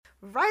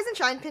Rise and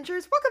shine,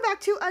 pinchers. Welcome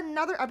back to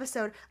another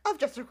episode of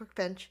Just a Quick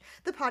Pinch,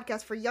 the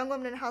podcast for young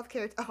women in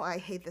healthcare. Oh, I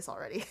hate this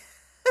already.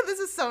 This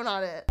is so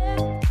not it.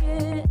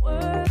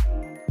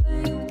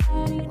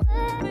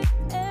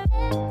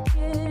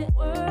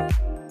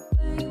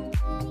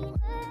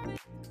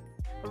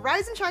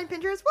 Rise and shine,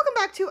 pinchers. Welcome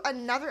back to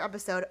another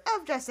episode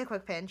of Just a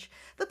Quick Pinch,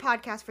 the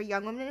podcast for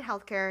young women in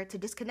healthcare to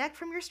disconnect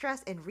from your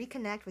stress and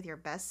reconnect with your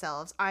best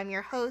selves. I'm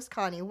your host,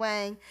 Connie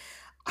Wang.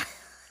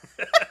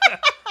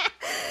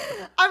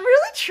 I'm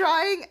really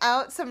trying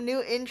out some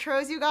new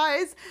intros, you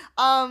guys.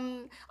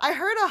 I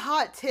heard a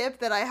hot tip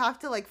that I have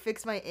to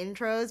fix my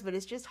intros, but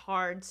it's just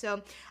hard.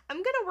 So I'm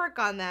gonna work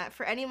on that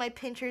for any of my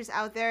pinchers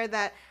out there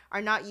that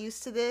are not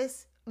used to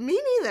this. Me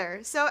neither.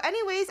 So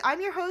anyways, I'm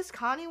your host,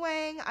 Connie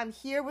Wang. I'm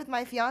here with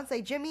my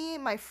fiance, Jimmy,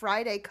 my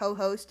Friday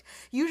co-host.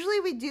 Usually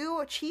we do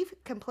a Chief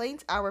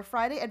Complaints Hour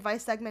Friday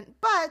advice segment,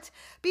 but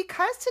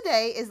because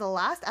today is the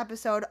last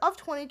episode of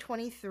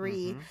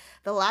 2023,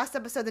 the last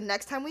episode, the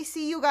next time we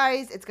see you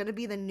guys, it's going to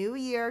be the new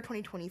year,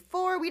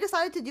 2024. We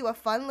decided to do a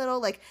fun little,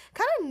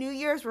 kind of New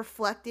Year's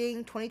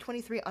reflecting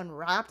 2023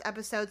 unwrapped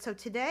episode. So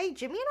today,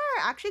 Jimmy and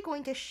I are actually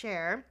going to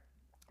share...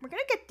 We're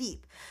going to get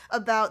deep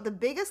about the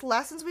biggest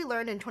lessons we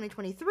learned in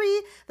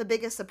 2023, the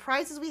biggest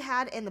surprises we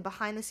had, and the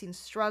behind-the-scenes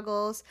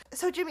struggles.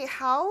 So, Jimmy,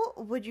 how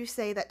would you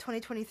say that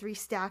 2023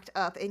 stacked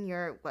up in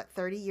your,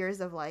 30 years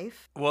of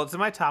life? Well, it's in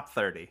my top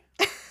 30.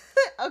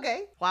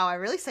 Okay. Wow, I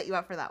really set you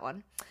up for that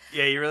one.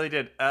 Yeah, you really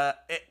did. I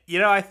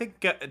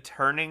think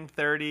turning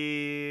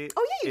 30...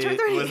 Oh, yeah, you turned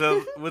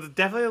 30. was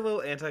definitely a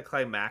little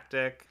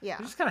anticlimactic. Yeah.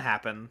 It just kind of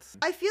happens.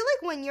 I feel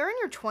like when you're in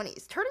your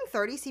 20s, turning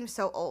 30 seems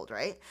so old,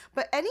 right?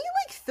 But any,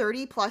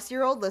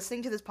 30-plus-year-old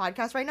listening to this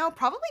podcast right now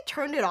probably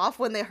turned it off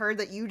when they heard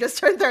that you just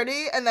turned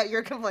 30 and that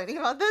you're complaining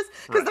about this.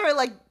 Because they were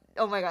like...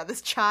 Oh my god,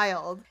 this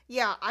child.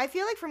 Yeah, I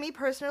feel like for me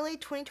personally,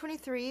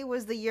 2023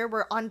 was the year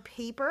where on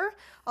paper,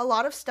 a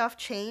lot of stuff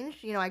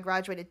changed. I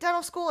graduated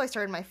dental school. I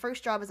started my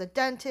first job as a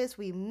dentist.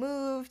 We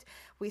moved.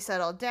 We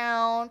settled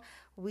down.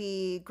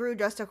 We grew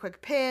Just a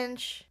Quick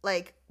Pinch.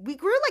 We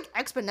grew,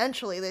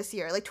 exponentially this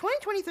year.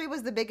 2023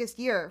 was the biggest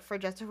year for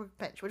Just a Quick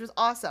Pinch, which was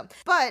awesome.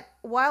 But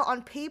while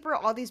on paper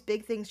all these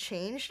big things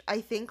changed,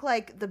 I think,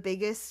 the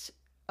biggest...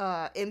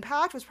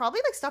 impact was probably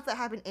stuff that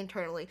happened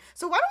internally.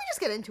 So why don't we just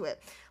get into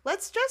it?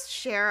 Let's just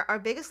share our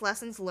biggest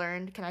lessons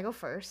learned. Can I go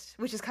first?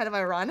 Which is kind of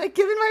ironic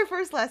given my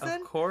first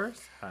lesson. Of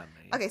course,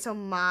 honey. Okay, so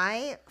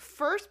my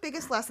first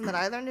biggest lesson that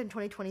I learned in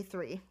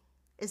 2023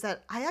 is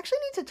that I actually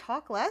need to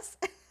talk less.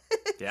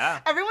 Yeah.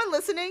 Everyone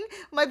listening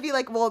might be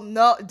like, well,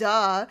 no,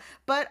 duh.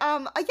 But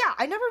yeah,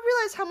 I never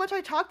realized how much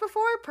I talked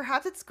before.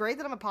 Perhaps it's great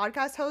that I'm a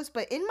podcast host,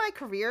 but in my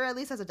career, at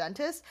least as a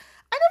dentist,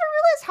 I never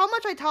realized how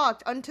much I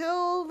talked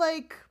until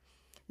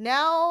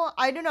now,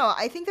 I don't know,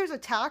 I think there's a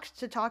tact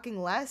to talking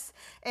less,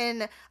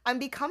 and I'm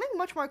becoming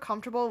much more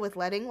comfortable with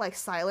letting,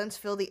 silence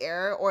fill the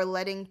air, or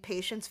letting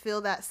patients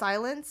feel that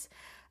silence,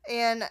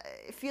 and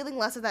feeling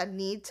less of that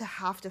need to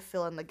have to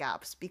fill in the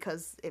gaps,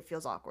 because it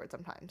feels awkward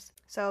sometimes.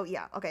 So,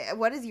 yeah, okay,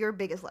 what is your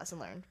biggest lesson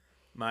learned?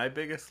 My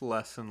biggest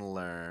lesson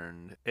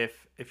learned,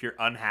 if you're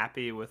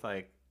unhappy with,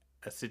 a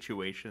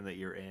situation that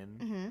you're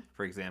in,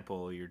 for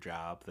example, your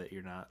job that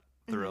you're not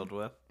thrilled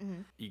with,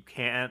 you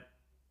can't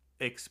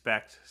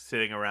expect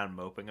sitting around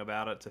moping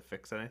about it to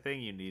fix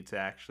anything. You need to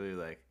actually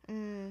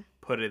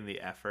put in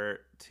the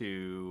effort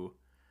to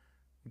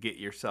get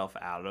yourself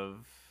out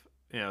of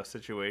a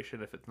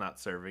situation if it's not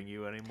serving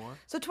you anymore.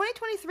 So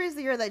 2023 is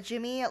the year that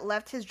Jimmy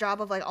left his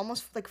job of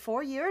almost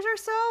 4 years or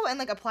so and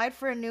applied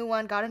for a new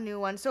one, got a new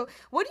one. So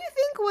what do you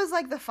think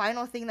was the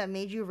final thing that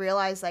made you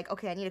realize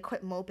okay, I need to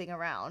quit moping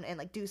around and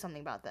do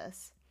something about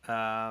this?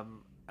 I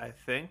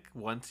think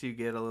once you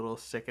get a little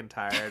sick and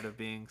tired of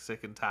being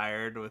sick and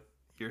tired with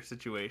your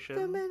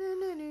situation,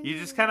 you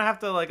just kind of have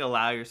to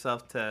allow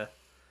yourself to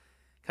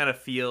kind of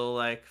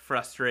feel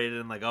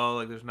frustrated and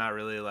there's not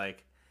really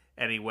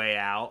any way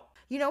out.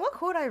 You know what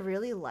quote I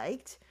really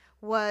liked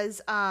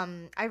was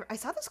I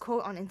saw this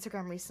quote on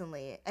Instagram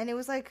recently, and it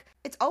was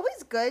it's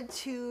always good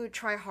to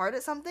try hard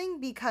at something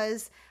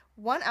because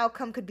one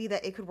outcome could be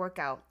that it could work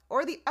out,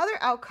 or the other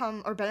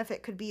outcome or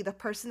benefit could be the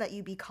person that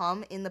you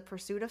become in the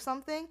pursuit of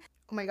something.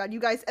 Oh my god, you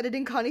guys,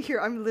 editing Connie here,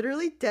 I'm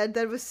literally dead.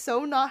 That was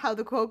so not how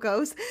the quote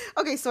goes.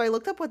 Okay, so I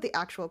looked up what the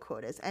actual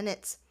quote is, and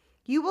it's,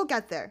 "You will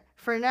get there.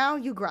 For now,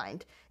 you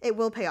grind. It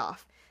will pay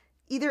off.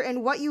 Either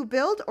in what you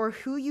build or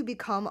who you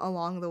become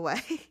along the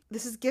way."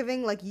 This is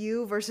giving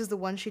you versus the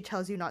one she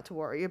tells you not to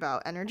worry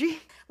about energy.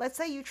 Let's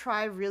say you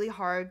try really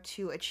hard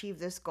to achieve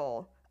this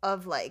goal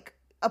of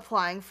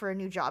applying for a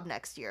new job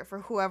next year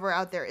for whoever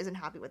out there isn't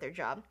happy with their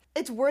job.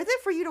 It's worth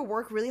it for you to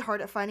work really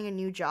hard at finding a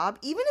new job.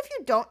 Even if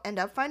you don't end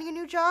up finding a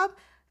new job,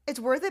 it's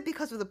worth it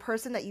because of the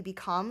person that you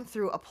become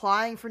through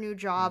applying for new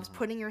jobs,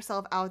 putting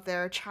yourself out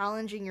there,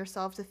 challenging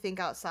yourself to think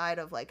outside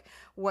of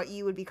what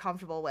you would be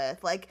comfortable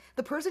with. Like,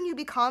 the person you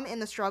become in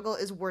the struggle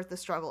is worth the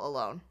struggle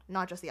alone,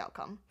 not just the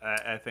outcome.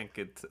 I think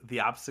it's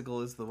the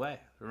obstacle is the way.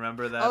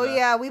 Remember that? Oh,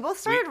 yeah. We both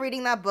started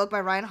reading that book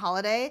by Ryan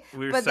Holiday.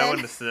 We were so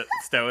into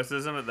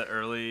stoicism at the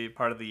early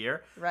part of the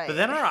year. Right. But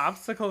then our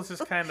obstacles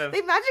just kind of...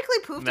 they magically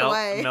poofed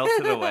away.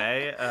 Melted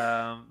away.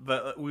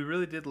 But we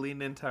really did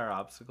lean into our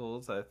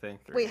obstacles, I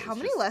think. Wait, how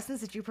many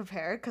lessons did you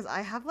prepare? Because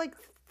I have like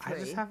 3. I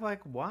just have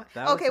like one.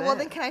 Okay, well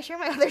then can I share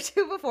my other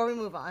 2 before we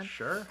move on?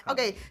 Sure.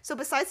 Okay, so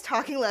besides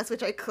talking less,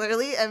 which I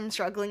clearly am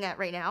struggling at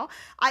right now,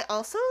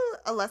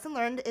 a lesson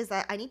learned is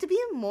that I need to be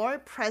more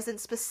present,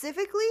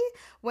 specifically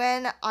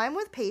when I'm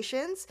with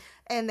patients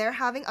and they're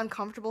having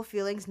uncomfortable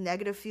feelings,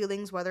 negative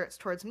feelings, whether it's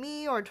towards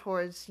me or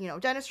towards,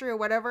 dentistry or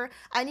whatever.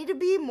 I need to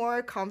be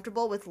more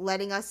comfortable with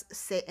letting us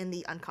sit in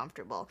the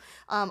uncomfortable.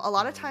 A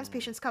lot of times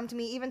patients come to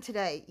me, even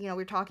today,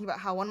 we're talking about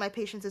how one of my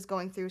patients is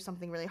going through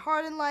something really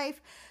hard in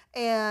life.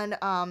 And,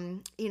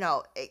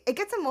 it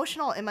gets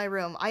emotional in my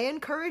room. I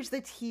encourage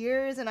the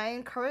tears and I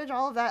encourage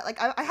all of that. Like,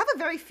 I have a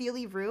very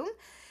feely room.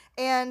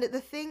 And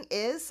the thing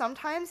is,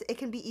 sometimes it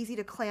can be easy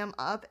to clam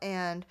up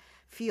and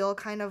feel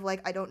kind of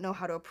like I don't know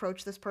how to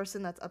approach this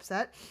person that's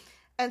upset.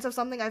 And so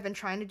something I've been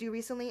trying to do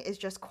recently is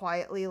just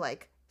quietly,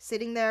 like,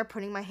 sitting there,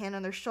 putting my hand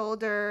on their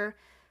shoulder,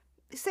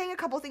 saying a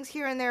couple things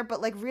here and there,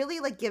 but, like, really,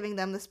 like, giving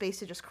them the space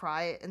to just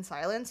cry in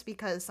silence,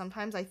 because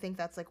sometimes I think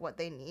that's, like, what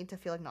they need to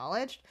feel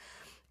acknowledged.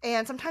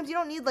 And sometimes you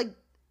don't need, like,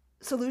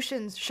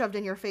 solutions shoved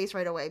in your face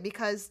right away,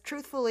 because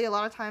truthfully, a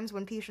lot of times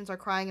when patients are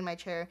crying in my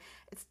chair,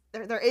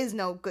 there is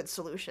no good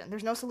solution.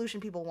 There's no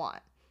solution people want.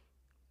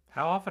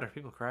 How often are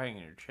people crying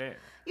in your chair?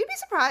 You'd be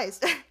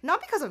surprised.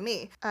 Not because of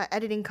me.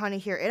 Editing Connie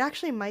here. It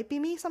actually might be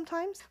me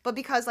sometimes, but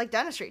because, like,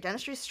 dentistry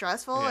is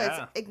stressful.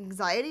 Yeah. It's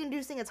anxiety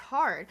inducing. It's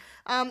hard.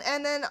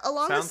 And then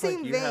along the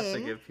same vein, have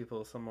to give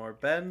people some more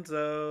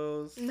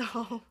benzos.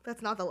 No,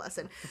 that's not the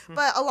lesson.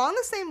 But along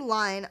the same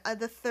line,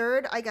 the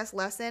third, I guess,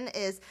 lesson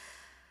is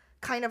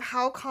kind of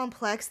how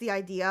complex the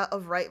idea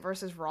of right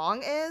versus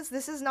wrong is.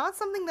 This is not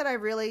something that I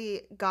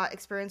really got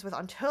experience with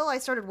until I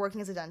started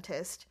working as a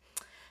dentist.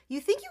 You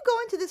think you go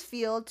into this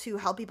field to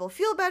help people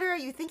feel better.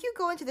 You think you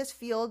go into this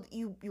field,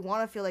 you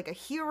want to feel like a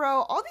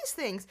hero, all these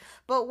things.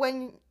 But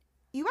when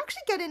you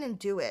actually get in and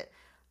do it,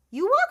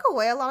 you walk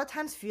away a lot of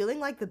times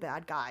feeling like the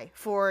bad guy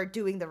for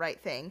doing the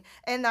right thing.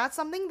 And that's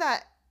something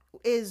that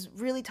is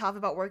really tough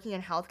about working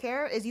in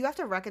healthcare, is you have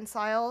to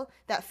reconcile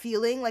that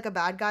feeling like a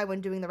bad guy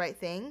when doing the right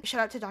thing. Shout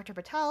out to Dr.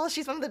 Patel.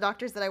 She's one of the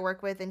doctors that I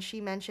work with, and she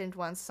mentioned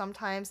once,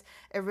 sometimes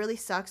it really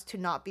sucks to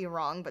not be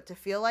wrong, but to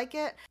feel like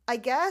it. I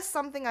guess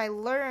something I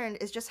learned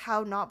is just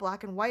how not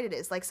black and white it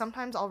is. Like,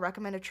 sometimes I'll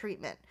recommend a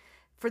treatment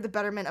for the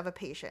betterment of a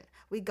patient.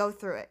 We go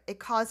through it. It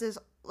causes,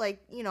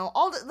 like,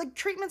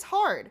 treatment's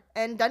hard,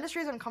 and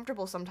dentistry is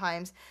uncomfortable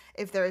sometimes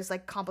if there's,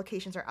 like,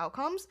 complications or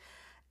outcomes.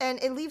 And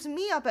it leaves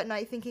me up at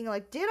night thinking,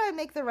 like, did I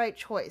make the right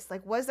choice?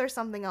 Like, was there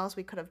something else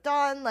we could have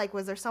done? Like,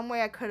 was there some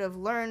way I could have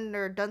learned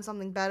or done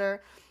something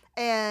better?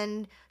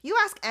 And you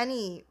ask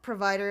any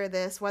provider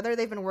this, whether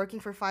they've been working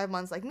for 5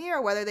 months like me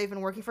or whether they've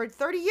been working for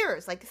 30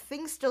 years. Like,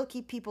 things still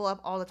keep people up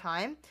all the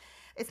time.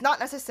 It's not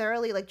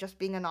necessarily, like, just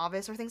being a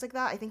novice or things like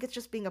that. I think it's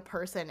just being a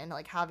person and,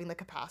 like, having the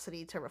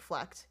capacity to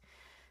reflect.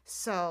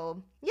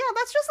 So, yeah,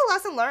 that's just a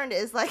lesson learned,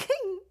 is, like,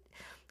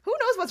 who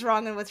knows what's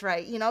wrong and what's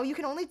right? You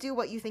can only do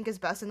what you think is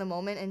best in the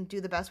moment and do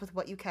the best with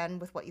what you can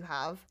with what you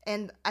have.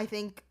 And I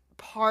think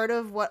part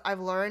of what I've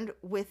learned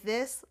with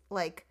this,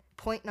 like,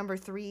 point number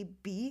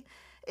 3B,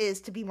 is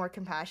to be more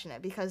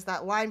compassionate, because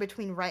that line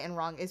between right and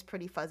wrong is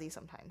pretty fuzzy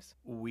sometimes.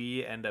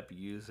 We end up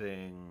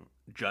using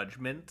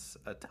judgments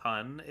a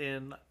ton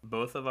in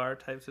both of our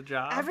types of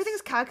jobs.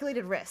 Everything's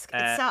calculated risk.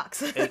 It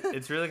sucks.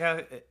 It's really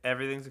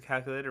everything's a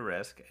calculated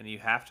risk, and you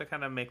have to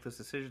kind of make those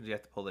decisions. You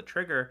have to pull the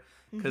trigger,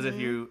 because if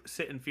you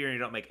sit in fear and you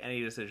don't make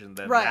any decision,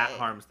 then that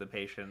harms the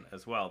patient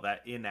as well,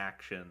 that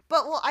inaction.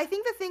 But, well, I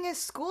think the thing is,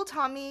 school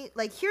taught me,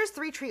 like, here's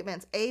 3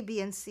 treatments, A, B,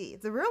 and C.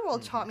 The real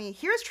world taught me,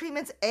 here's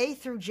treatments A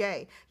through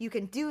J. You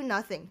can do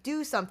nothing,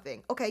 do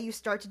something. Okay, you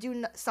start to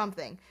do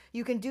something.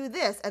 You can do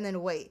this, and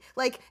then wait.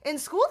 Like, in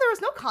school, there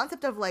was no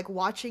concept of, like,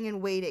 watching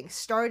and waiting,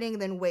 starting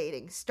then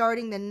waiting,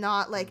 starting then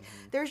not. Like,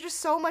 there's just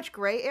so much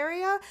gray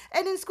area.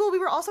 And in school, we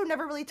were also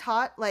never really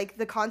taught, like,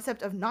 the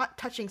concept of not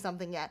touching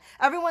something yet.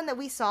 Everyone that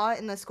we saw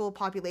in the school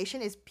population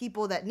is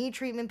people that need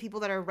treatment, people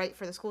that are right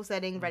for the school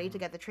setting, ready to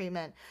get the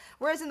treatment.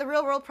 Whereas in the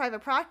real world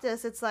private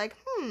practice, it's like,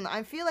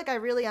 I feel like I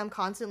really am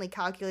constantly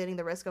calculating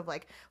the risk of,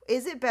 like,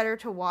 is it better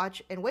to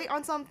watch and wait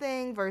on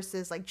something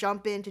versus, like,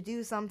 jump in to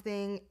do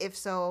something? If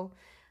so,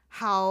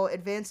 how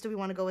advanced do we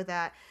want to go with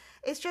that?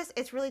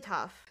 It's really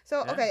tough.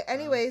 So, okay,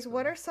 anyways,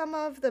 what are some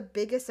of the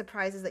biggest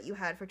surprises that you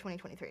had for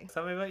 2023?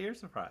 Tell me about your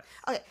surprise.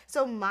 Okay,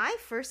 so my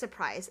first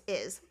surprise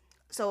is,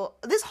 so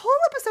this whole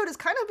episode is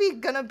kind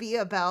of gonna be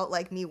about,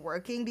 like, me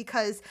working,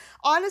 because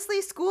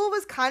honestly, school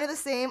was kind of the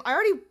same. I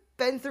already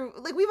been through,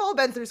 like, we've all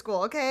been through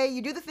school, okay?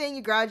 You do the thing,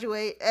 you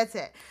graduate, that's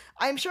it.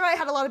 I'm sure I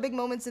had a lot of big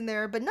moments in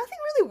there, but nothing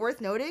really worth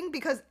noting,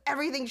 because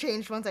everything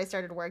changed once I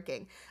started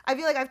working. I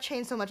feel like I've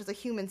changed so much as a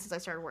human since I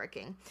started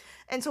working.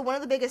 And so one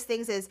of the biggest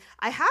things is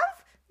I have,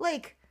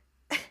 like,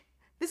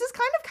 this is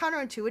kind of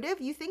counterintuitive.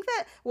 You think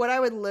that what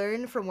I would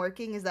learn from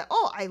working is that,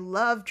 oh, I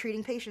love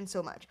treating patients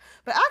so much.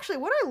 But actually,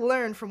 what I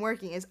learned from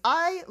working is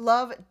I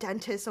love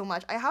dentists so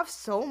much. I have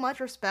so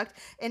much respect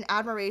and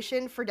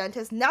admiration for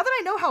dentists. Now that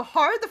I know how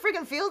hard the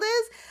freaking field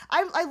is,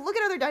 I look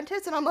at other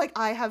dentists and I'm like,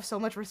 I have so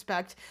much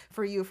respect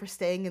for you for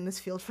staying in this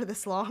field for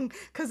this long,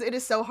 because it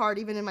is so hard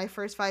even in my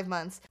first 5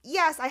 months.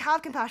 Yes, I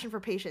have compassion for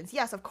patients.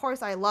 Yes, of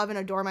course, I love and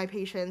adore my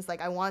patients. Like,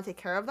 I want to take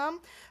care of them.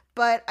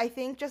 But I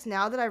think just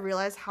now that I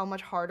realize how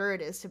much harder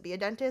it is to be a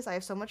dentist, I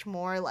have so much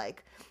more,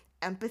 like,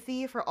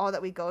 empathy for all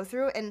that we go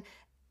through. And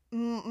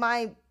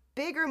my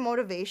bigger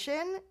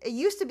motivation, it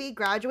used to be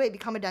graduate,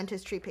 become a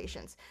dentist, treat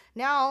patients.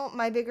 Now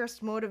my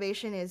biggest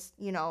motivation is,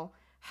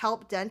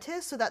 help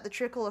dentists so that the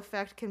trickle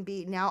effect can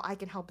be, now I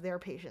can help their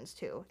patients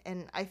too.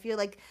 And I feel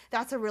like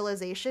that's a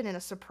realization and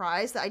a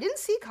surprise that I didn't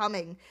see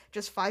coming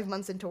just 5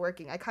 months into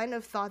working. I kind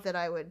of thought that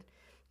I would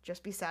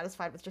just be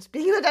satisfied with just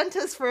being the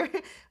dentist for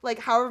like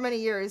however many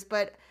years,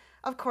 but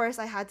of course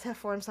I had to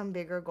form some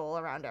bigger goal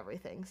around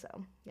everything. So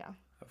yeah,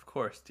 of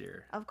course,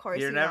 dear, of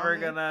course, I'm never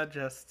gonna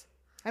just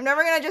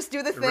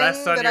do the thing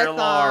rest on that your I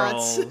thought.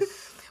 laurels.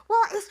 Well,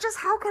 it's just,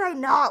 how could I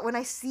not, when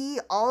I see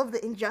all of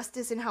the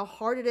injustice and how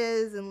hard it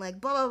is and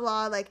like blah blah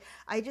blah. Like,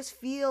 I just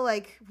feel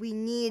like we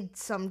need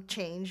some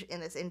change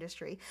in this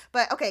industry.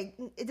 But okay,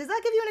 does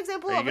that give you an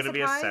example of a surprise? Are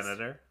you gonna be a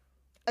senator?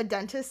 A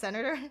dentist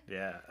senator?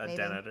 Yeah, a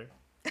dentitor.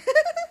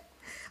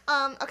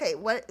 Okay,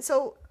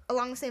 so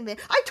along the same vein,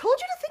 I told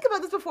you to think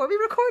about this before we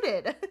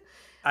recorded.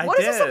 What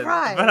is a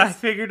surprise? But I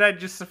figured I'd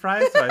just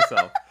surprise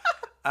myself.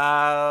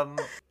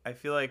 I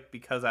feel like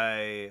because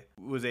I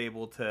was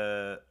able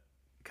to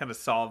kind of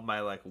solve my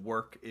like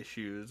work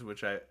issues,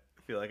 which I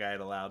feel like I had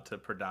allowed to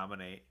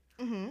predominate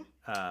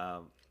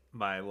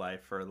my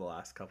life for the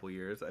last couple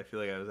years, I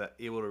feel like I was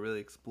able to really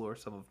explore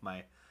some of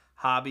my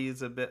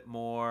hobbies a bit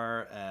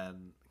more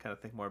and kind of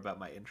think more about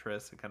my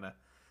interests and kind of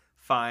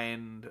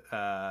find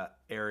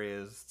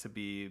areas to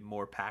be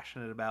more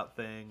passionate about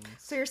things.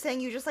 So you're saying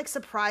you just like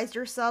surprised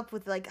yourself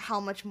with like how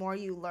much more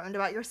you learned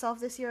about yourself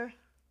this year?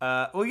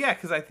 Well, yeah,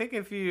 because I think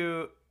if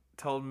you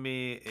told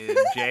me in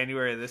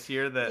January of this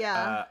year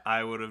that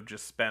I would have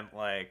just spent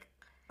like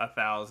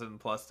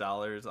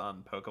 $1,000+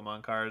 on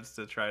Pokemon cards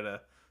to try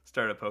to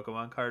start a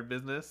Pokemon card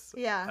business,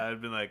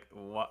 I'd been like,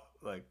 what?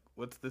 Like,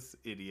 what's this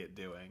idiot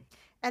doing?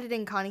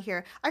 Editing Connie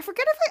here. I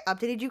forget if I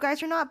updated you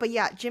guys or not, but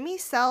yeah, Jimmy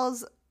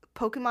sells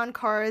Pokemon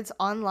cards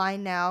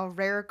online now,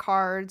 rare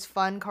cards,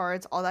 fun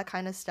cards, all that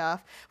kind of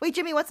stuff. Wait,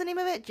 Jimmy, what's the name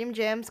of it? Jim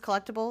Jams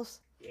Collectibles?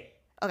 Yeah.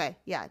 Okay,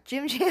 yeah,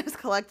 Jim Jams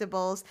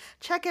Collectibles.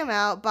 Check him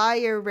out. Buy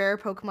your rare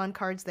Pokemon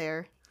cards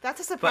there.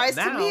 That's a surprise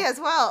to me as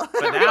well.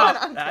 But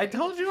now, I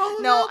told you all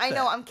about No, I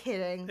know, I'm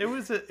kidding. It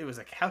was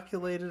a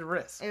calculated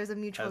risk. It was a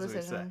mutual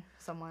decision,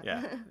 somewhat.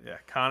 Yeah,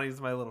 Connie's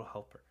my little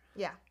helper.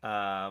 Yeah.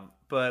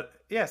 But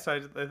yeah, so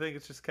I think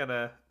it's just kind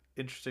of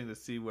interesting to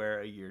see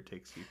where a year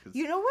takes you. Cause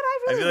you know what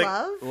I really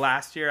love? Like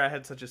last year I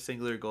had such a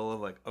singular goal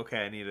of like, okay,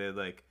 I need to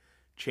like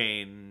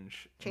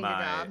change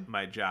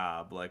my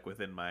job like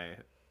within my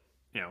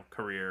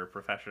career,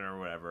 profession, or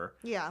whatever.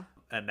 Yeah.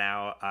 And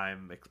now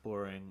I'm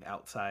exploring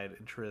outside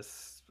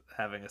interests,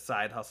 having a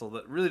side hustle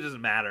that really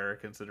doesn't matter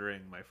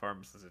considering my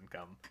pharmacist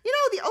income.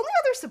 The only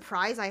other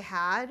surprise I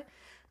had,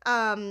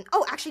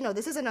 actually no,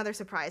 this is another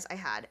surprise I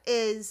had,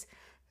 is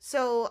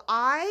so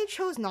I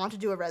chose not to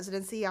do a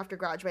residency after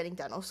graduating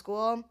dental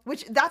school,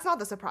 which that's not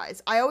the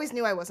surprise. I always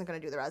knew I wasn't going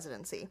to do the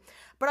residency.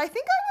 But I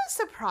think I was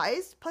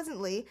surprised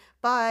pleasantly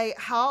by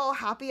how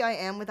happy I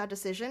am with that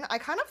decision. I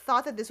kind of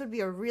thought that this would be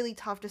a really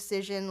tough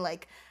decision,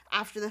 like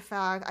after the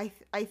fact.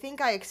 I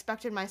think I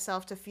expected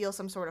myself to feel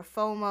some sort of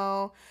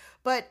FOMO,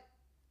 but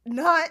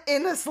not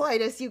in the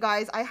slightest, you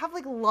guys. I have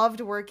like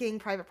loved working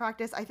private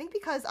practice. I think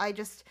because I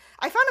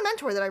found a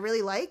mentor that I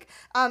really like.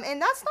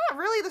 And that's not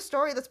really the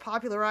story that's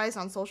popularized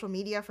on social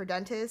media for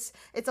dentists.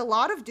 It's a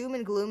lot of doom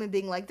and gloom and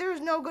being like,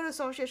 there's no good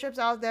associateships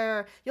out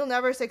there. You'll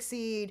never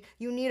succeed.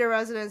 You need a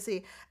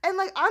residency. And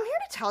like, I'm here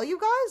to tell you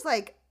guys,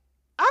 like,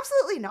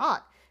 absolutely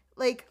not.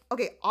 Like,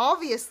 okay,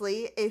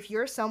 obviously, if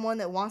you're someone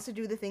that wants to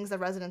do the things that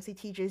residency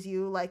teaches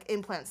you, like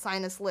implant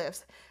sinus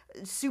lifts,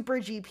 super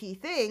GP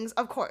things,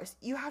 of course,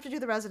 you have to do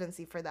the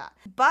residency for that.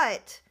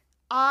 But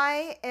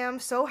I am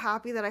so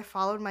happy that I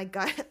followed my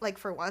gut, like,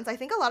 for once. I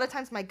think a lot of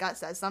times my gut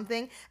says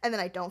something, and then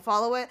I don't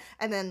follow it,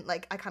 and then,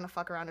 like, I kind of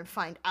fuck around and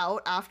find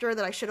out after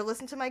that I should have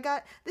listened to my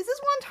gut. This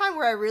is one time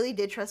where I really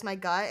did trust my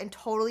gut and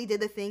totally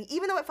did the thing,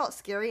 even though it felt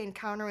scary and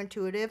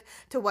counterintuitive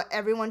to what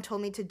everyone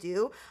told me to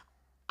do.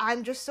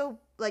 I'm just so,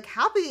 like,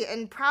 happy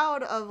and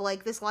proud of,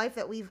 like, this life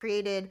that we've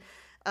created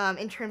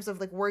in terms of,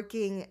 like,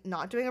 working,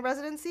 not doing a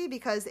residency,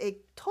 because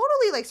it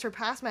totally, like,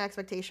 surpassed my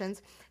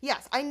expectations.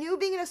 Yes, I knew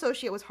being an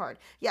associate was hard.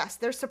 Yes,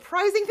 there's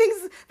surprising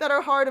things that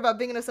are hard about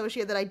being an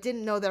associate that I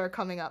didn't know that are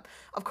coming up,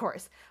 of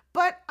course.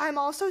 But I'm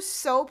also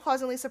so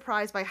pleasantly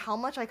surprised by how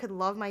much I could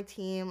love my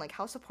team, like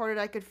how supported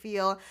I could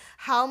feel,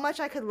 how much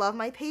I could love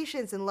my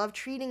patients and love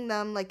treating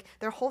them like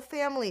their whole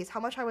families, how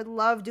much I would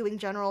love doing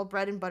general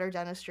bread and butter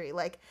dentistry.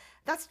 Like,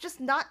 that's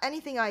just not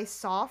anything I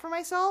saw for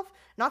myself.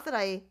 Not that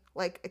I,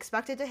 like,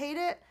 expected to hate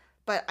it,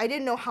 but I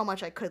didn't know how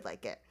much I could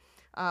like it,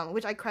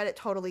 which I credit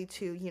totally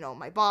to, you know,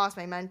 my boss,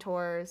 my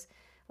mentors.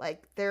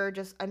 Like,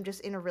 I'm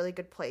just in a really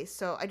good place.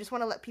 So I just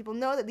want to let people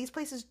know that these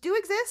places do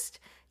exist.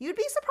 You'd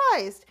be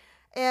surprised.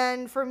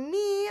 And for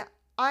me,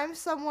 I'm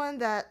someone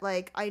that,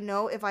 like, I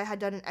know if I had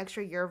done an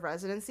extra year of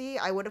residency,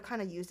 I would have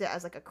kind of used it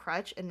as, like, a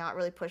crutch and not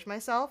really pushed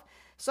myself.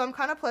 So I'm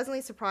kind of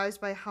pleasantly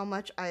surprised by how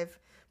much I've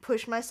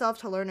pushed myself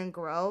to learn and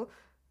grow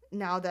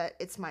now that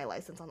it's my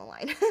license on the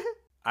line.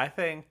 I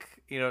think,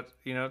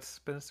 it's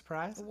been a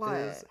surprise. What?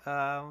 Is,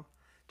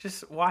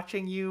 just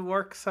watching you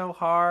work so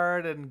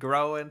hard and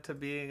grow into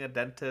being a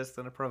dentist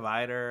and a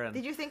provider. And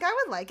Did you think I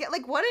would like it?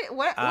 Like, what has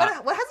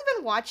it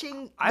been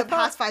watching the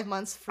past 5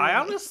 months for I me?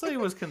 honestly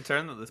was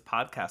concerned that this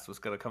podcast was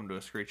going to come to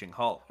a screeching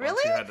halt. Really?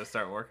 Once you had to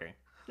start working.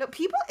 No,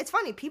 it's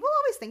funny. People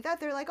always think that.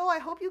 They're like, oh, I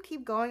hope you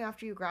keep going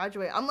after you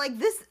graduate. I'm like,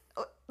 this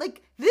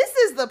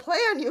is the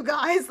plan, you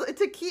guys,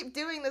 to keep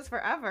doing this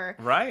forever.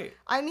 Right.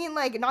 I mean,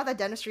 like, not that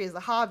dentistry is the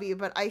hobby,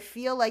 but I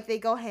feel like they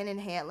go hand in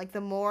hand. Like, the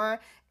more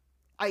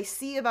I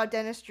see about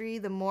dentistry,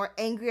 the more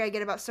angry I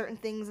get about certain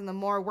things and the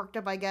more worked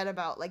up I get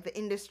about, like, the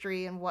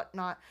industry and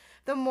whatnot,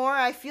 the more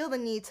I feel the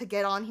need to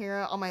get on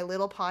here on my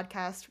little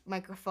podcast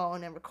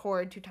microphone and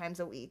record 2 times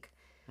a week.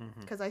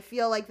 Because I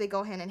feel like they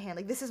go hand in hand.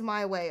 Like, this is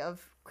my way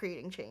of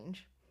creating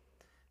change.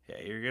 Yeah,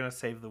 you're going to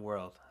save the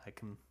world. I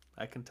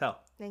can tell.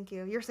 Thank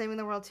you. You're saving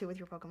the world, too, with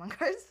your Pokemon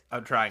cards.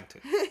 I'm trying to.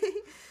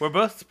 We're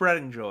both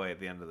spreading joy at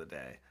the end of the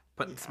day.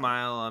 Putting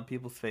smile on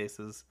people's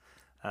faces.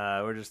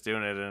 We're just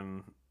doing it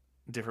in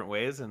different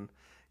ways, and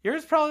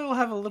yours probably will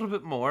have a little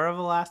bit more of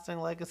a lasting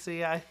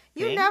legacy, I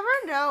think. You never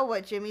know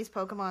what Jimmy's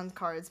Pokemon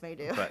cards may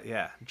do. But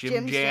yeah,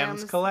 Jim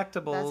Jams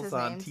Collectibles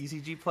on names.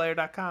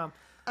 tcgplayer.com.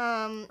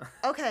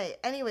 Okay,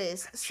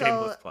 anyways,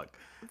 Shameless plug.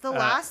 The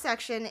last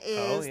section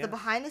is the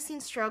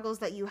behind-the-scenes struggles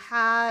that you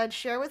had.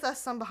 Share with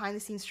us some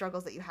behind-the-scenes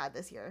struggles that you had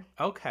this year.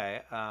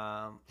 Okay,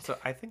 so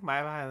I think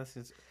my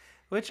behind-the-scenes,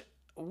 which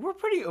we're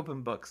pretty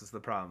open books, is the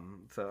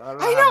problem. So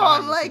I know.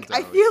 I'm like,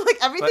 I feel like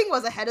everything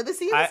was ahead of the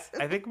scenes.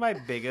 I think my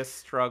biggest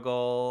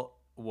struggle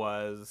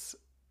was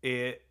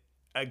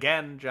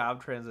again,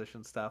 job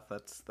transition stuff.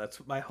 That's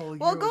my whole year.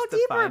 Well, go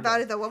deeper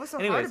about it though. What was so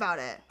hard about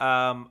it?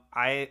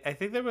 I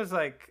think there was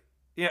like,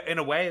 in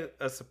a way,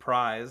 a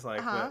surprise.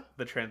 Like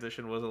the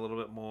transition was a little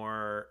bit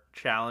more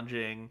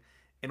challenging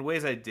in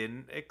ways I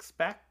didn't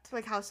expect.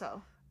 Like how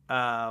so?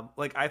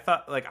 Like I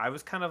thought, like I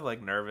was kind of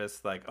like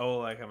nervous, like, oh,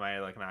 like am I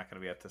like not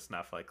gonna be up to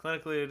snuff like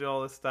clinically to do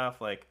all this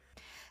stuff, like.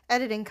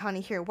 Editing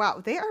Connie here.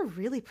 Wow, they are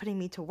really putting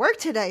me to work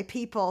today,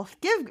 people.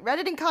 Give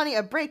Editing Connie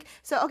a break.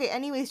 So, okay,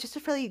 anyways, just to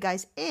fill you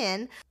guys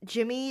in,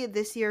 Jimmy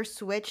this year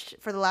switched.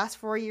 For the last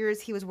 4 years,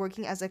 he was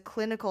working as a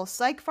clinical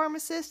psych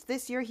pharmacist.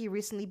 This year, he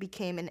recently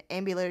became an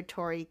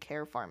ambulatory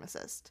care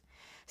pharmacist.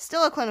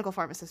 Still a clinical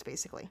pharmacist,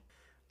 basically.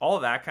 All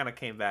of that kind of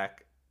came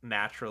back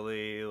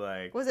naturally,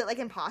 like. Was it like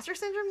imposter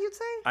syndrome, you'd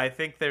say? I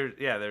think there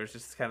was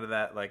just kind of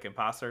that like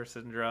imposter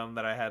syndrome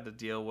that I had to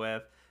deal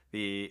with.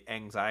 The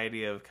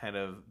anxiety of kind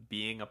of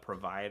being a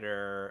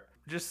provider,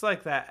 just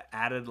like that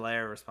added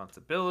layer of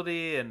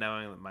responsibility and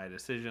knowing that my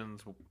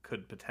decisions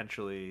could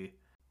potentially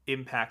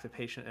impact a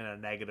patient in a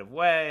negative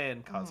way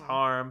and cause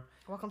harm.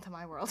 Welcome to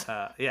my world.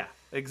 Yeah,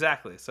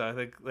 exactly. So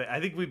I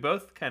think we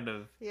both kind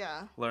of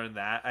learned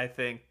that. I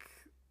think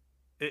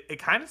it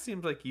kind of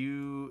seems like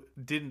you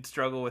didn't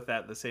struggle with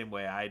that the same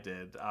way I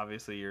did.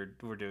 Obviously,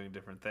 we're doing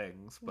different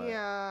things, but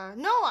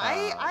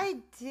I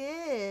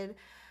did.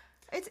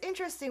 It's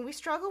interesting. We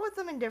struggle with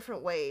them in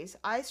different ways.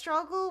 I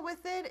struggle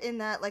with it in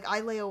that, like, I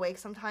lay awake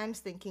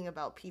sometimes thinking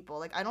about people.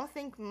 Like, I don't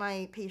think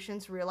my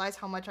patients realize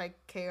how much I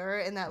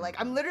care, and that, like,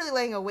 I'm literally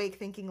laying awake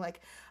thinking,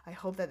 like, I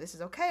hope that this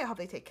is okay. I hope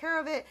they take care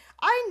of it.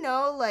 I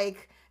know,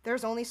 like,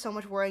 there's only so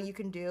much worrying you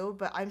can do,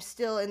 but I'm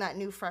still in that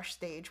new, fresh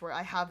stage where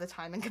I have the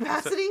time and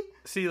capacity.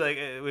 So, like,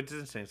 which is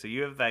interesting. So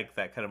you have, like,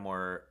 that kind of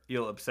more,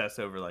 you'll obsess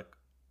over, like,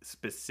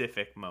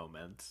 specific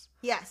moments.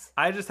 Yes.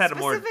 I just had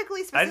specific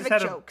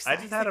jokes. I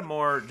just had a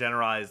more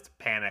generalized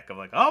panic of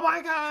like, oh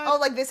my god. Oh,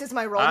 like this is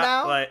my role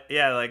now? Like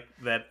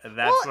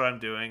that's what I'm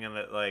doing, and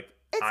that like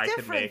I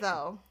could make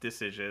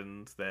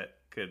decisions that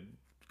could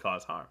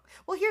cause harm.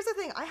 Well, here's the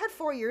thing. I had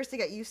 4 years to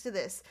get used to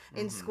this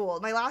in school.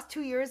 My last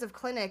 2 years of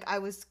clinic, I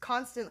was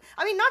constantly,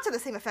 I mean, not to the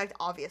same effect,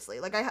 obviously.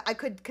 Like, I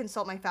could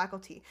consult my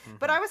faculty.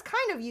 But I was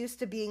kind of used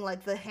to being,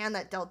 like, the hand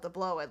that dealt the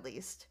blow, at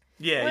least.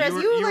 Yeah, whereas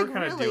you were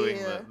kind of doing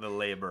the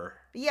labor.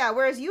 Yeah,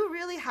 whereas you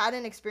really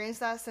hadn't experienced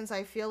that since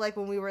I feel like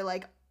when we were,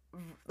 like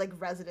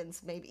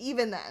residents, maybe.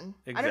 Even then.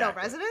 Exactly. I don't know,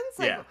 residents?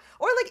 Like, yeah.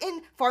 Or, like,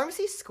 in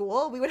pharmacy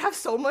school, we would have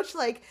so much,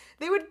 like,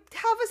 they would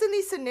have us in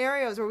these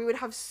scenarios where we would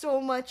have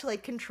so much,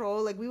 like,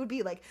 control. Like, we would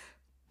be, like,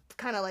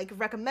 kind of, like,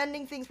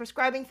 recommending things,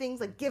 prescribing things,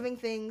 like, giving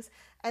things.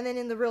 And then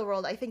in the real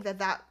world, I think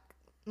that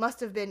must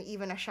have been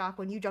even a shock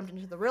when you jumped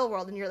into the real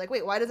world and you're like,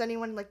 wait, why does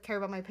anyone like care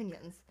about my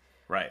opinions?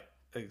 Right.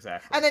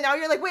 Exactly. And then now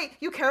you're like, wait,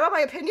 you care about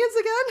my opinions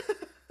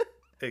again?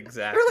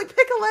 Exactly. Or like,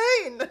 pick a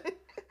lane.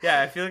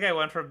 Yeah, I feel like I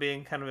went from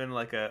being kind of in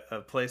like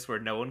a place where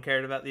no one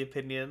cared about the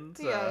opinions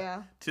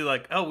to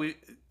like, oh,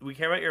 we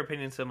care about your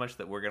opinion so much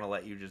that we're going to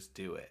let you just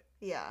do it.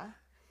 Yeah.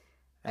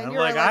 And I'm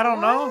like, I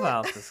don't know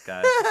about this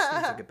guy. This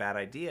seems like a bad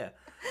idea.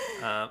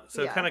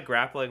 So kind of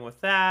grappling with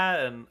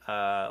that, and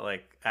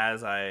like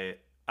as I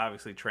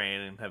obviously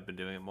train and have been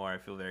doing it more, I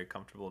feel very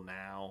comfortable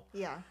now.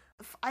 Yeah.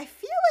 I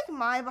feel like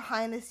my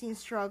behind the scenes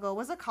struggle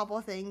was a couple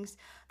of things.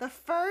 The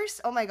first,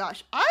 oh my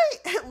gosh,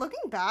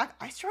 looking back,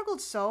 I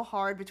struggled so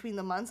hard between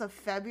the months of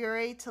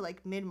February to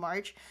like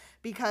mid-March,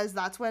 because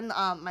that's when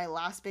my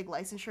last big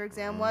licensure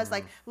exam was.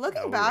 Like,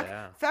 looking back,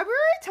 February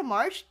to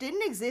March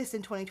didn't exist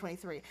in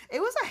 2023. It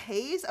was a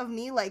haze of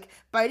me like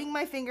biting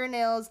my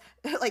fingernails,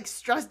 like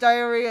stress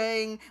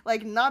diarrheaing,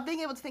 like not being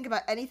able to think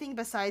about anything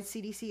besides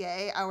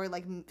CDCA, our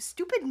like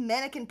stupid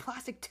mannequin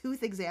plastic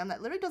tooth exam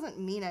that literally doesn't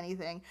mean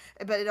anything,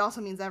 but it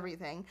also means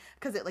everything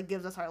because it like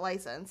gives us our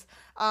license.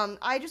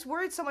 I just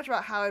worried so much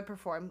about how I'd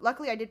perform.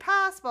 Luckily I did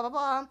pass, blah blah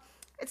blah.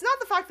 It's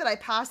not the fact that I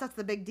passed that's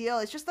the big deal.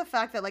 It's just the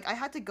fact that like I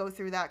had to go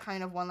through that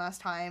kind of one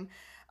last time.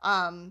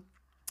 And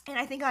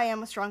I think I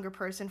am a stronger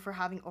person for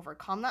having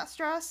overcome that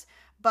stress,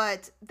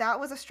 but that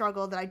was a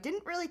struggle that I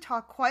didn't really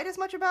talk quite as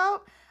much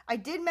about. I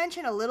did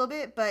mention a little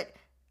bit, but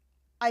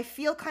I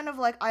feel kind of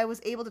like I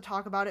was able to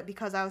talk about it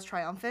because I was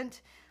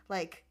triumphant.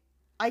 Like,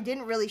 I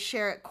didn't really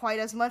share it quite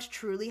as much,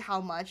 truly,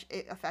 how much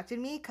it affected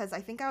me, because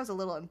I think I was a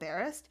little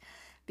embarrassed.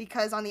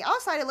 Because on the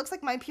outside, it looks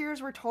like my peers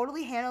were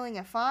totally handling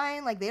it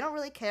fine. Like, they don't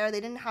really care.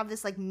 They didn't have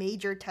this, like,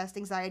 major test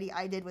anxiety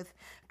I did with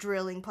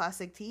drilling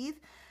plastic teeth.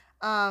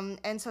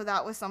 And so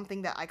that was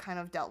something that I kind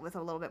of dealt with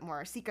a little bit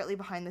more secretly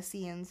behind the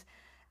scenes.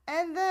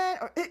 And then,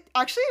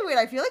 actually, wait,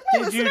 I feel like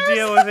my listeners... Did you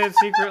deal with it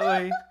secretly?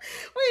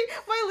 Wait,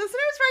 my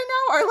listeners right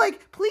now are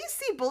like, please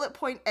see bullet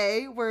point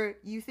A where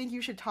you think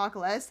you should talk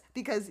less,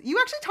 because you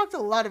actually talked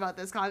a lot about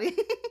this, Connie.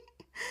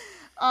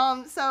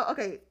 So,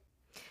 okay.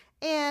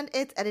 And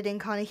it's Editing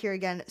Connie here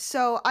again.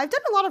 So I've done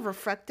a lot of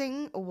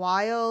reflecting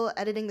while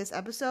editing this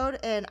episode,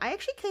 and I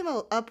actually came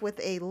up with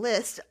a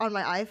list on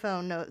my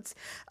iPhone notes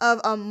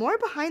of more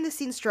behind the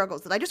scenes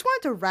struggles that I just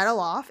wanted to rattle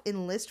off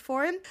in list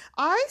form.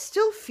 I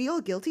still feel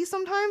guilty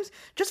sometimes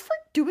just for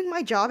doing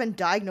my job and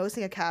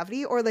diagnosing a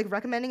cavity or like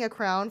recommending a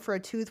crown for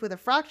a tooth with a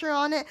fracture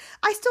on it.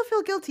 I still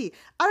feel guilty.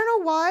 I don't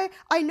know why.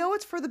 I know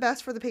it's for the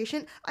best for the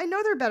patient. I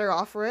know they're better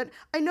off for it.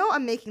 I know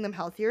I'm making them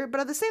healthier,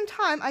 but at the same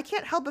time, I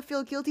can't help but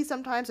feel guilty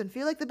sometimes and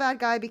feel like the bad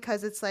guy,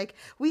 because it's like,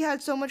 we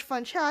had so much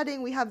fun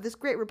chatting, we have this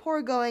great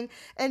rapport going,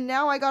 and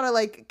now I gotta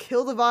like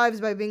kill the vibes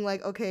by being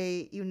like,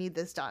 okay, you need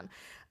this done.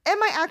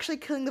 Am I actually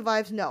killing the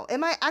vibes? No.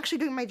 Am I actually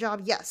doing my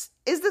job? Yes.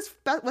 Is this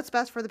what's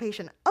best for the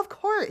patient? Of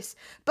course.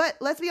 But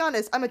let's be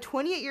honest, I'm a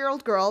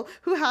 28-year-old girl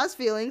who has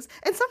feelings,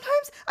 and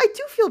sometimes I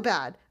do feel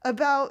bad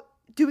about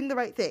doing the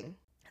right thing.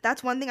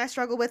 That's one thing I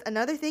struggle with.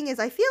 Another thing is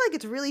I feel like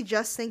it's really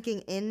just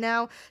sinking in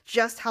now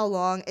just how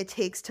long it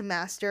takes to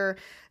master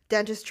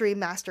dentistry,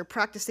 master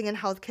practicing in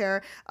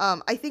healthcare.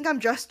 I think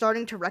I'm just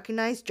starting to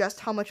recognize just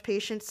how much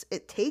patience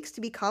it takes to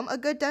become a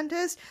good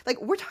dentist.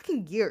 Like, we're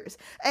talking years.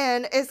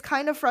 And it's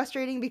kind of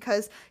frustrating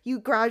because you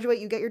graduate,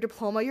 you get your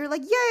diploma, you're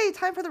like, yay,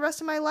 time for the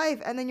rest of my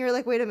life. And then you're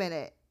like, wait a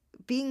minute,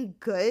 being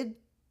good,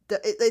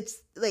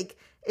 it's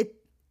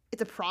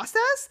a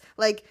process.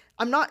 Like,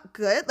 I'm not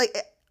good. Like,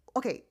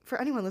 okay, for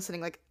anyone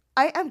listening, like,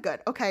 I am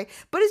good, okay?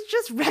 But it's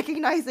just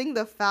recognizing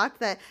the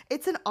fact that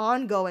it's an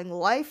ongoing,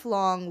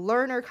 lifelong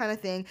learner kind of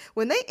thing.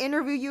 When they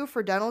interview you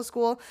for dental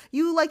school,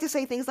 you like to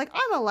say things like,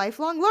 I'm a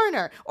lifelong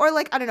learner. Or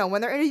like, I don't know,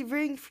 when they're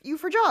interviewing you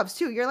for jobs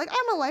too, you're like,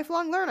 I'm a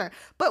lifelong learner.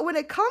 But when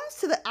it comes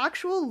to the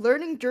actual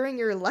learning during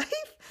your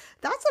life,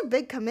 that's a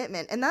big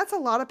commitment. And that's a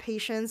lot of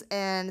patience.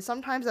 And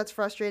sometimes that's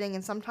frustrating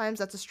and sometimes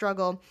that's a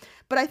struggle.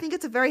 But I think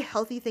it's a very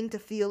healthy thing to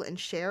feel and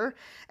share.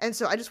 And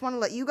so I just want to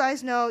let you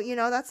guys know,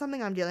 that's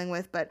something I'm dealing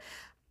with. But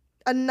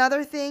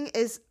another thing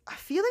is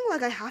feeling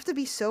like I have to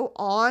be so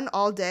on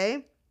all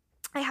day.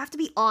 I have to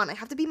be on. I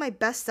have to be my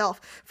best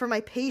self for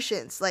my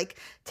patients. Like,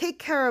 take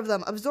care of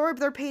them, absorb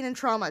their pain and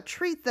trauma,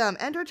 treat them,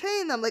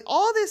 entertain them, like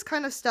all this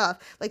kind of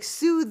stuff, like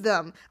soothe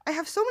them. I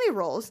have so many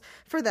roles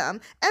for them.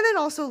 And then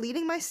also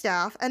leading my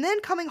staff, and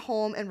then coming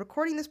home and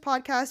recording this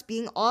podcast,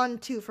 being on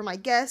too for my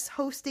guests,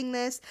 hosting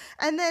this.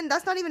 And then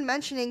that's not even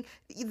mentioning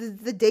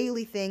the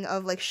daily thing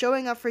of like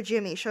showing up for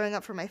Jimmy, showing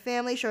up for my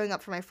family, showing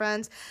up for my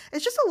friends.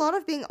 It's just a lot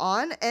of being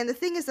on. And the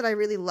thing is that I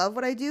really love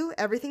what I do,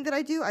 everything that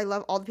I do. I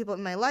love all the people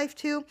in my life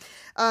too.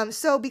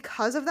 So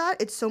because of that,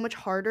 it's so much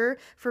harder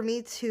for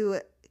me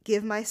to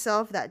give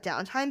myself that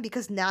downtime,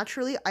 because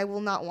naturally I will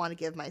not want to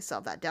give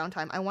myself that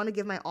downtime. I want to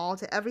give my all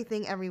to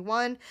everything,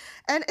 everyone,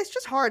 and it's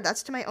just hard.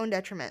 That's to my own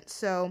detriment.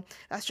 So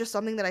that's just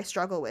something that I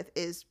struggle with,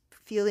 is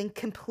feeling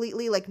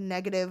completely like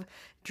negative,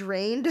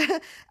 drained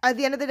at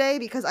the end of the day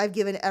because I've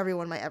given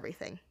everyone my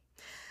everything.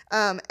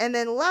 And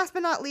then last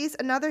but not least,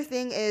 another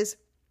thing is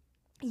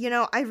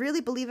I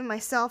really believe in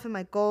myself and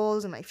my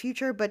goals and my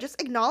future, but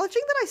just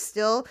acknowledging that I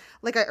still,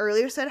 like I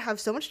earlier said, have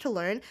so much to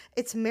learn.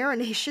 It's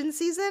marination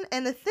season,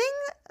 and the thing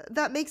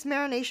that makes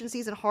marination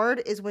season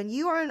hard is when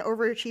you are an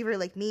overachiever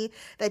like me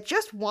that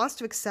just wants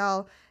to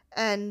excel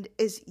and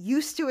is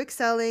used to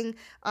excelling.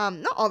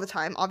 Not all the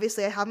time.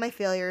 Obviously, I have my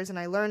failures and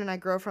I learn and I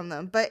grow from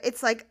them, but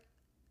it's like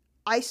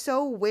I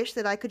so wish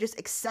that I could just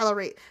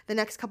accelerate the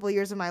next couple of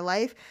years of my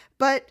life,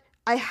 but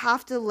I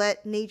have to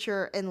let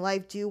nature and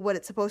life do what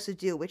it's supposed to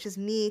do, which is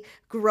me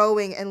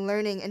growing and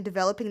learning and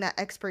developing that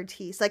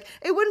expertise. Like,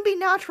 it wouldn't be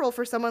natural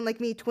for someone like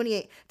me,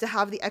 28, to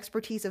have the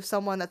expertise of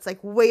someone that's like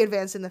way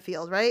advanced in the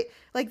field, right?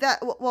 Like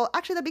that. Well,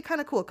 actually, that'd be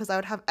kind of cool because I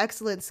would have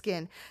excellent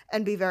skin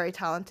and be very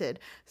talented.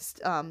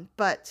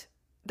 But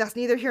that's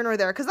neither here nor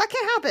there because that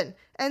can't happen.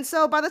 And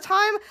so by the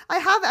time I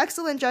have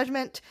excellent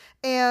judgment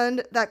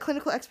and that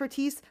clinical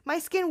expertise, my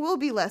skin will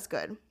be less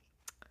good,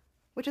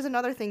 which is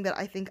another thing that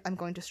I think I'm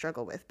going to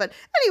struggle with. But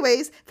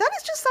anyways, that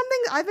is just something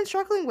that I've been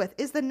struggling with,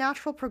 is the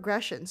natural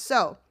progression.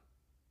 So,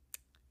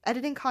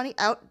 editing Connie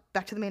out,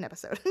 back to the main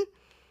episode.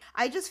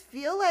 I just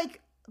feel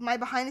like my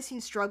behind the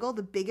scenes struggle,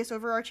 the biggest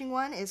overarching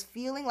one, is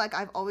feeling like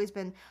I've always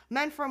been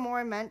meant for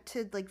more, meant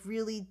to like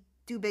really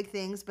do big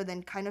things, but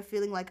then kind of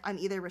feeling like I'm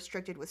either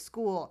restricted with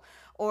school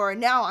or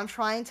now I'm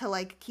trying to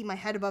like keep my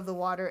head above the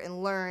water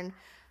and learn.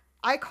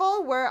 I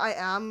call where I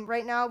am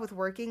right now with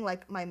working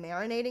like my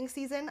marinating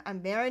season.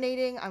 I'm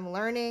marinating, I'm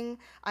learning,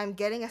 I'm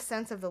getting a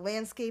sense of the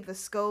landscape, the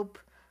scope,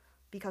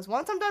 because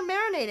once I'm done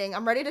marinating,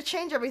 I'm ready to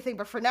change everything,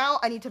 but for now,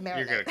 I need to marinate.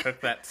 You're going to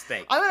cook that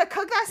steak. I'm going to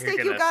cook that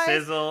steak, you guys.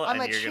 Sizzle, I'm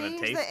going to change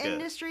taste the good.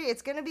 industry.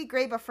 It's going to be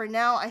great, but for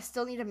now, I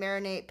still need to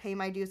marinate, pay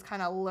my dues,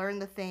 kind of learn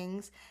the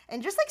things,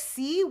 and just like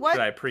see what...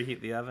 Should I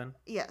preheat the oven?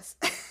 Yes.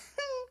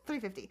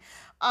 350.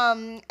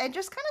 And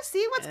just kind of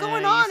see what's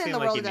going on in the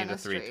world of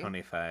dentistry. You seem like you need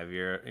a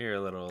 325. You're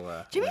a little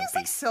Jimmy wimpy. is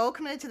like so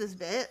committed to this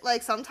bit.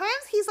 Like sometimes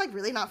he's like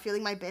really not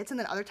feeling my bits, and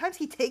then other times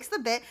he takes the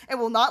bit and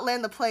will not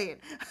land the plane.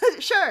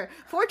 Sure,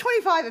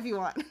 425 if you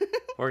want.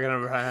 We're gonna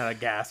run out of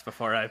gas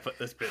before I put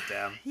this bit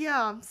down.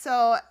 Yeah.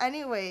 So,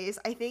 anyways,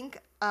 I think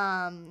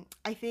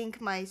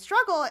my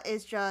struggle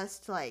is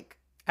just like.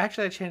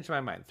 Actually, I changed my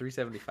mind.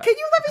 375. Can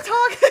you let me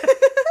talk?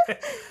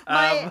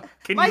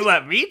 Can you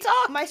let me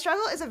talk? My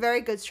struggle is a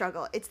very good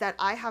struggle. It's that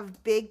I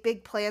have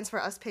big plans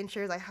for us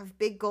pinchers. I have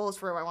big goals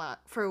for where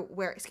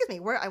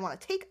I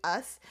want to take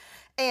us,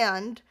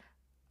 and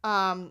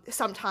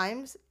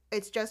sometimes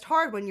it's just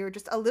hard when you're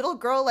just a little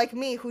girl like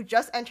me who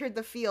just entered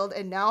the field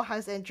and now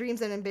has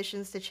dreams and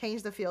ambitions to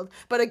change the field,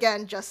 but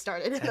again, just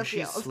started in the field.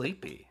 She's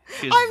sleepy.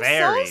 She's I'm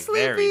very, so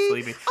sleepy. very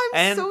sleepy.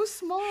 I'm so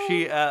small.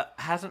 She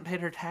hasn't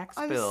paid her tax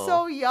bill. I'm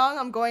so young.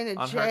 I'm going to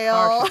jail.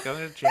 Her car. She's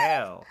going to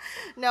jail.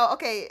 No,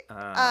 okay.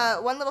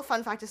 One little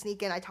fun fact to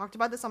sneak in. I talked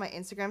about this on my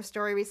Instagram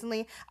story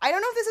recently. I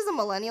don't know if this is a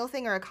millennial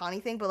thing or a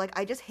Connie thing, but like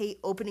I just hate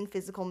opening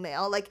physical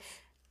mail. Like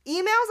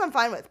emails I'm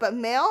fine with, but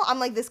mail, I'm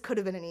like, this could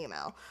have been an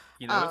email.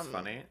 You know what's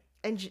funny?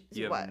 And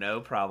you have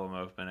no problem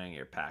opening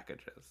your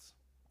packages.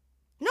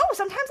 No,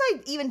 sometimes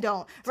I even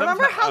don't.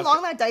 Remember how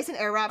long that Dyson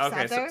Airwrap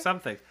sat there? Some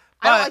things.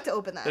 I don't like to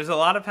open that. There's a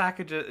lot of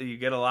packages. You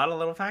get a lot of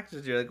little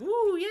packages. You're like,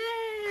 ooh, yeah.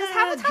 Because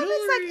half the time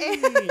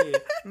it's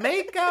like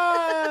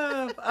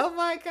makeup. Oh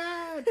my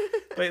god.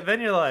 But then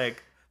you're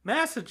like,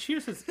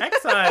 Massachusetts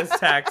excise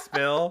tax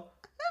bill.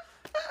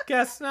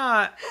 Guess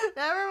not.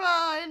 Never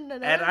mind.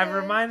 And I've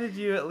reminded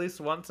you at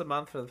least once a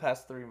month for the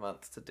past 3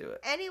 months to do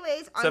it.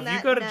 Anyways, so if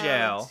you go to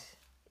jail,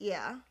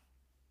 yeah,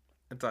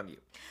 it's on you.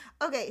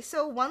 Okay,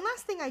 so one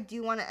last thing I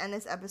do want to end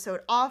this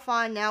episode off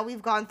on. Now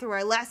we've gone through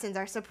our lessons,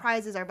 our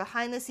surprises, our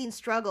behind-the-scenes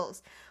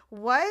struggles.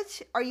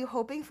 What are you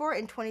hoping for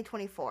in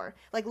 2024?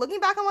 Like, looking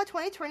back on what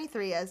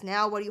 2023 is,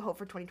 now what do you hope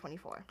for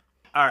 2024?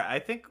 All right, I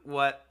think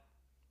what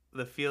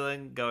the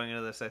feeling going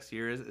into this next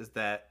year is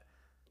that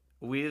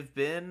we've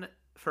been,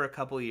 for a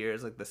couple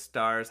years, like, the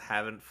stars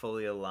haven't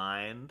fully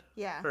aligned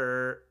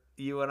for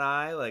you and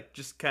I. Like,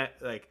 just kind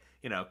of, like,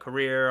 you know,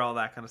 career, all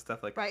that kind of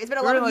stuff. Like, right, it's been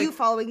a lot of you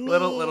following me.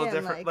 Little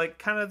different, like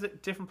kind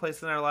of different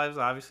places in our lives,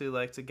 obviously,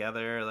 like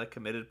together, like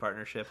committed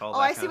partnership, all that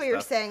kind of stuff. Oh, I see what you're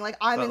saying. Like,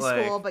 I'm in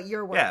school, but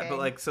you're working. Yeah, but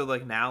like, so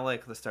like now,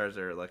 like the stars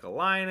are like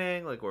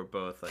aligning, like we're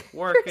both like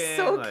working.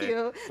 So like,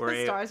 cute.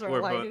 The stars are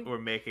aligning. We're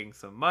making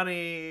some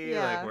money.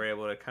 Yeah. Like we're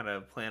able to kind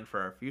of plan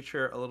for our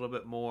future a little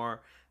bit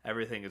more.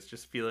 Everything is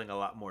just feeling a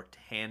lot more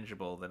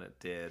tangible than it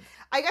did.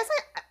 I guess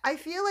I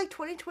feel like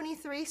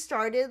 2023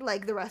 started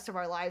like the rest of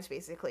our lives,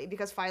 basically,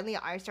 because finally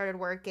I started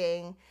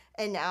working,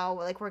 and now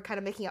like we're kind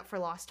of making up for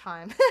lost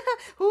time.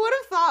 Who would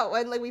have thought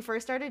when like we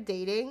first started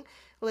dating,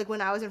 like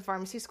when I was in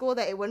pharmacy school,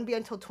 that it wouldn't be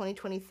until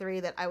 2023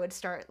 that I would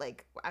start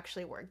like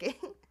actually working,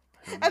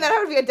 and then I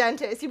would be a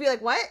dentist. You'd be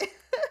like, what?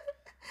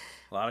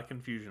 A lot of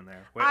confusion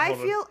there. Wait, I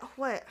feel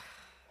what?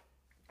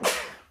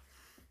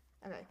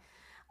 Okay,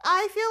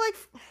 I feel like.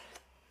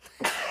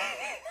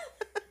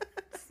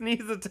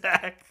 Sneeze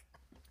attack.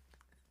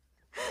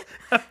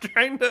 I'm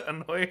trying to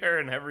annoy her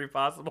in every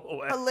possible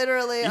way.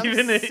 Literally,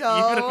 even if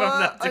I'm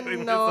not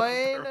doing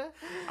annoyed.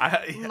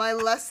 My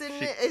lesson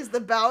is the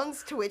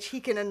bounds to which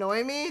he can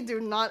annoy me do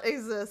not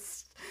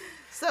exist.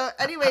 So,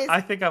 anyways.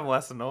 I think I'm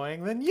less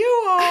annoying than you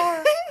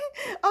are.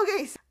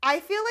 Okay, so I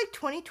feel like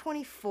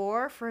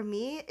 2024 for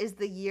me is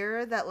the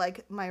year that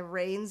like my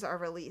reins are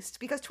released,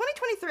 because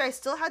 2023 I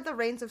still had the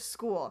reins of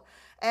school,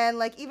 and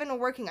like even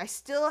working I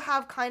still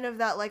have kind of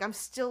that, like I'm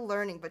still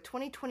learning, but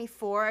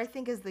 2024 I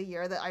think is the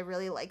year that I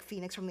really like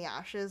Phoenix from the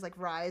ashes, like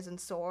rise and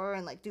soar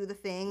and like do the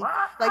thing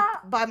like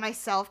by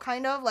myself,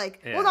 kind of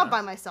like well, not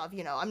by myself,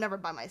 you know, I'm never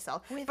by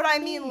myself, but I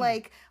mean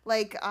like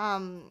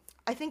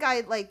I think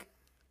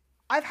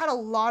I've had a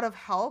lot of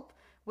help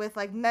with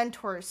like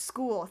mentors,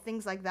 school,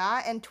 things like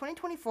that. And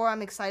 2024,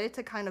 I'm excited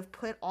to kind of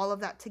put all of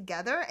that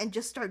together and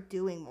just start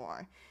doing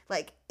more.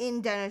 Like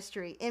in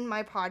dentistry, in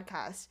my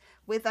podcast,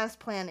 with us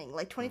planning.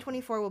 Like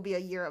 2024 will be a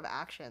year of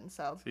action.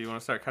 So you want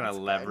to start kind of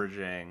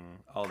leveraging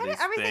all these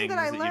everything things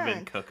that you've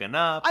been cooking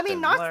up. I mean,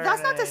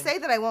 that's not to say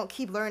that I won't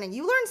keep learning.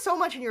 You learn so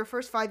much in your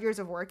first 5 years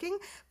of working,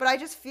 but I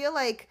just feel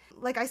like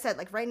I said,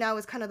 like right now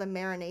is kind of the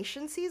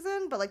marination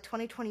season, but like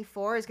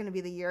 2024 is going to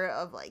be the year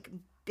of like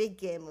big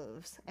game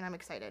moves, and I'm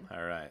excited.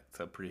 All right,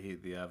 so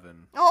preheat the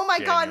oven. Oh my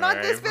god,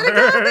 not this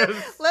vinegar!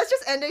 Let's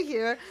just end it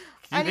here.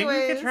 Do you think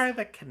we could try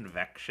the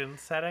convection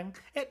setting?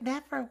 It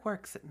never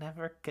works. It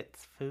never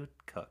gets food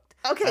cooked.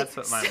 Okay, that's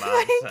what my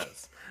mom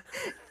says.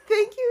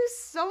 Thank you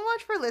so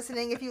much for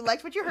listening. If you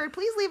liked what you heard,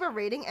 please leave a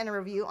rating and a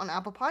review on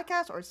Apple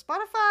Podcasts or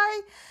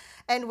Spotify.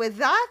 And with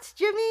that,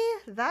 Jimmy,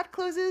 that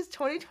closes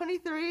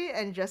 2023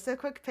 and just a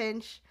quick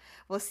pinch.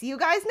 We'll see you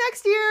guys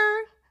next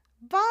year.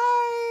 Bye.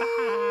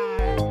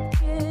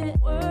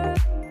 Bye.